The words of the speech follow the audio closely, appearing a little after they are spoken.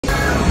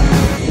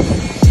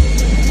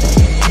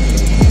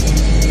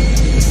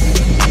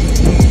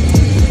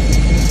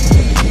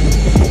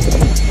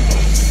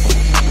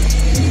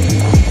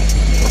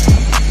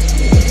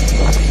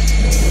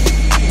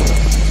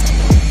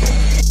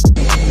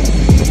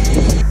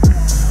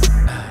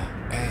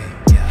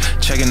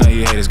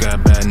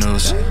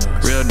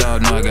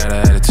dog, know I got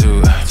an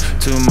attitude.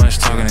 Too much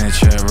talking in the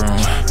chat room,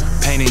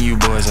 painting you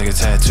boys like a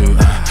tattoo.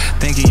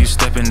 Thinking you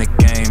step in the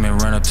game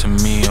and run up to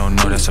me, oh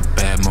no, that's a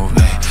bad move.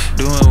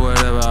 Doing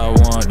whatever I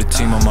want, the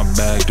team on my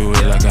back, do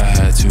it like I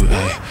had to.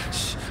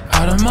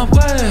 Out of my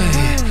way,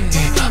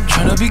 I'm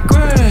tryna be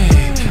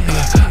great.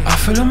 I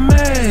feel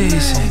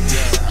amazing.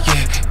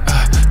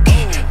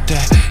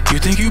 You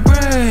think you brave?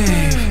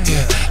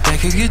 Yeah, that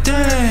could get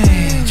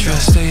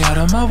dangerous. Stay out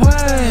of my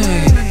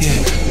way.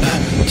 Yeah,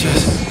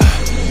 just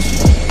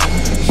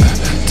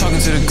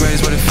talking to the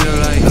greats, what it feel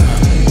like.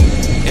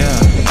 Yeah,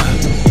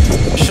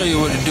 show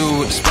you what to do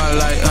with the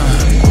spotlight.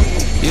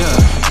 Yeah,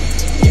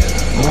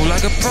 move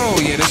like a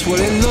pro. Yeah, that's what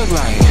it look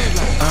like.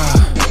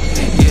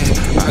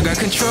 Yeah, I got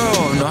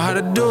control, know how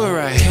to do it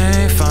right.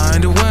 Can't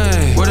find a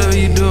way. Whatever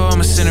you do,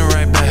 I'ma send it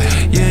right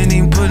back. You ain't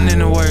even putting in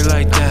the work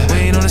like that. We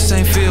ain't on the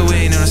same field, we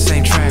ain't on the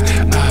same track.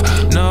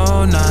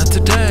 No, not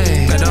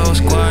today. Got the whole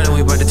squad and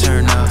we about to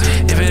turn up.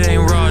 If it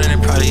ain't raw, then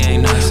it probably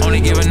ain't us.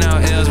 Only giving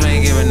out L's, we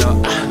ain't giving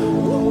no.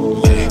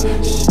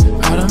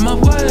 Out of my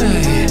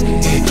way,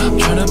 I'm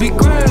tryna be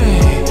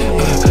great.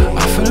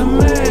 I feel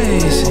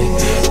amazing.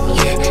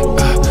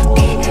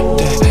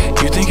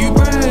 You think you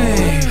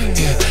brave?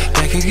 Yeah,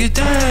 that could get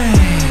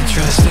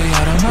dangerous. Stay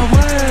out of my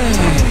way.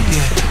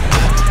 Yeah,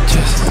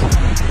 just.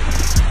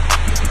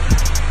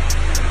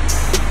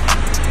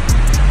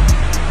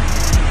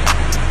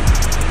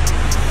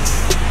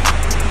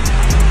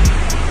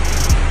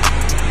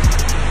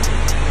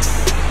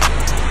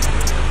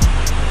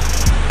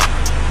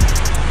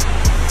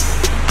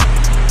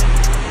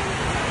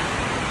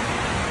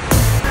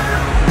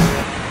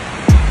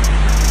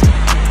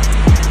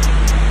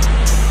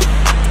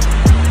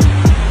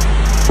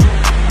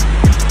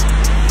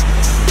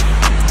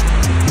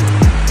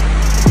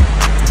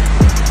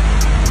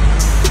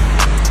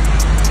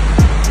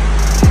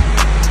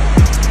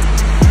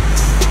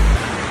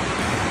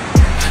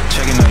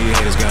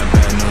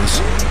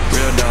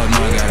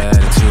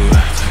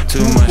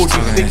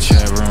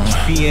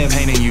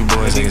 Painting you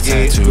boys like a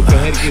tattoo.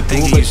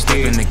 Thinking you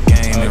step in the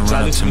game and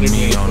run up to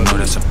me, oh no,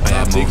 that's a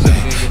bad move.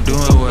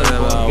 Doing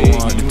whatever I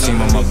want, the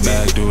team on my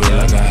back, do it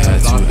like I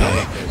had to.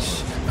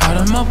 Out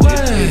of my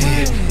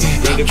way,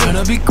 I'm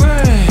tryna be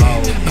great.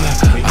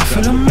 I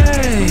feel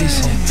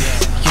amazing.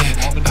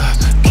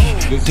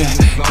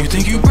 You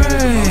think you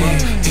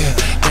brave? Yeah,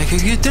 that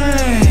could get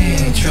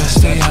dangerous.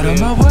 Stay out of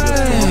my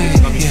way.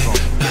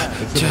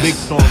 It's a big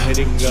storm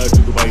heading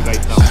to Dubai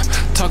right now.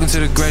 Talking to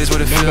the greats,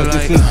 what it feel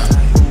like.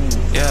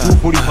 Yeah,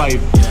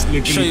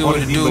 2:45. show you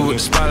what to do with the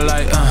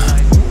spotlight.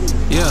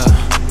 Yeah,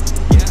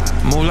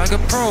 move like a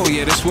pro.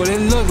 Yeah, that's what it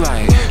look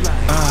like.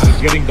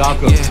 It's getting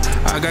darker.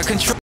 Yeah, I got control.